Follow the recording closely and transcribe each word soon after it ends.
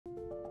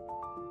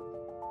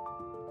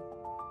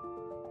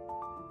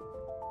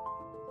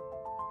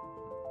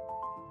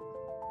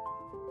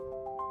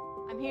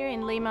I'm here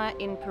in Lima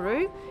in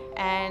Peru,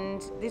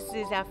 and this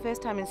is our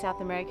first time in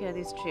South America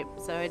this trip,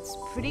 so it's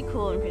pretty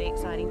cool and pretty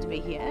exciting to be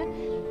here.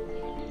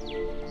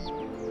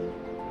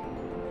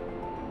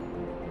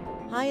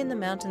 High in the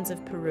mountains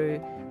of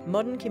Peru,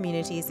 modern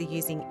communities are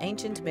using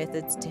ancient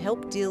methods to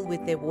help deal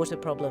with their water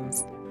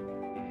problems.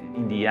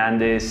 In the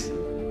Andes,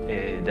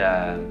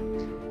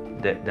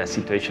 the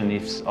situation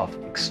is of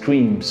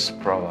extremes,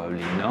 probably,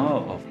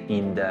 no?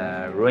 In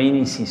the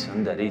rainy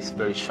season, that is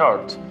very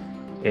short.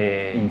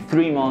 In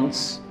 3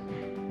 months,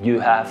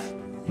 you have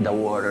the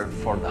water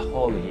for the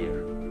whole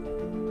year.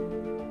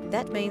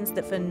 That means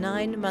that for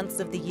 9 months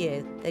of the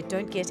year, they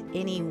don't get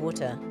any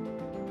water.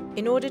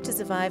 In order to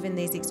survive in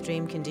these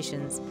extreme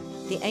conditions,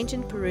 the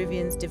ancient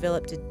Peruvians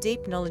developed a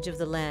deep knowledge of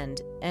the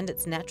land and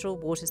its natural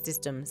water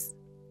systems.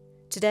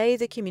 Today,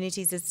 the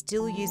communities are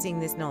still using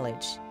this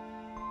knowledge.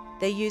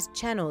 They use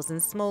channels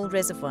and small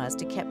reservoirs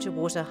to capture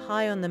water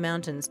high on the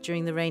mountains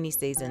during the rainy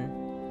season.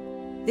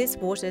 This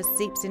water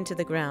seeps into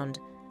the ground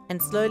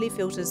and slowly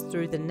filters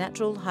through the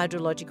natural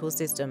hydrological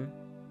system.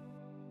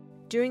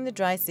 During the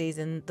dry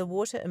season, the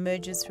water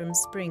emerges from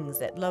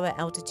springs at lower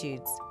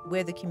altitudes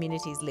where the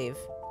communities live.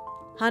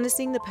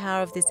 Harnessing the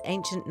power of this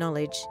ancient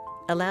knowledge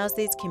allows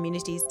these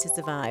communities to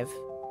survive.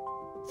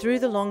 Through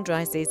the long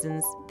dry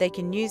seasons, they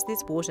can use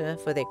this water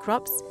for their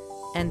crops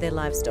and their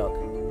livestock.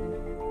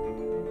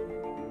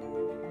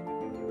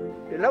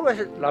 El agua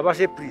es la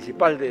base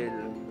principal del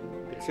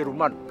ser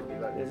humano,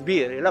 es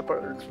vida.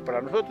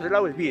 Para nosotros el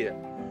agua es vida.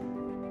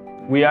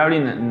 We are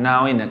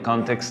now in a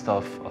context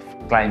of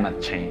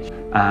climate change,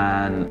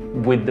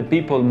 and with the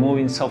people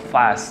moving so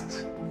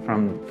fast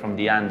from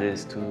the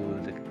Andes to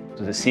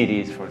the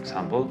cities, for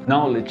example,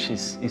 knowledge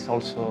is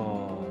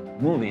also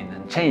moving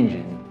and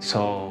changing.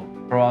 So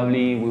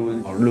probably we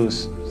will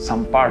lose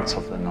some parts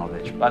of the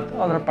knowledge, but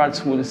other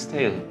parts will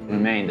still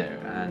remain there.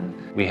 And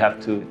we have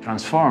to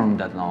transform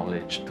that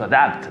knowledge, to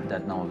adapt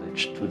that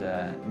knowledge to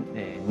the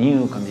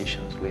new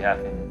conditions we have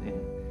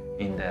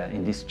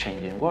in this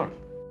changing world.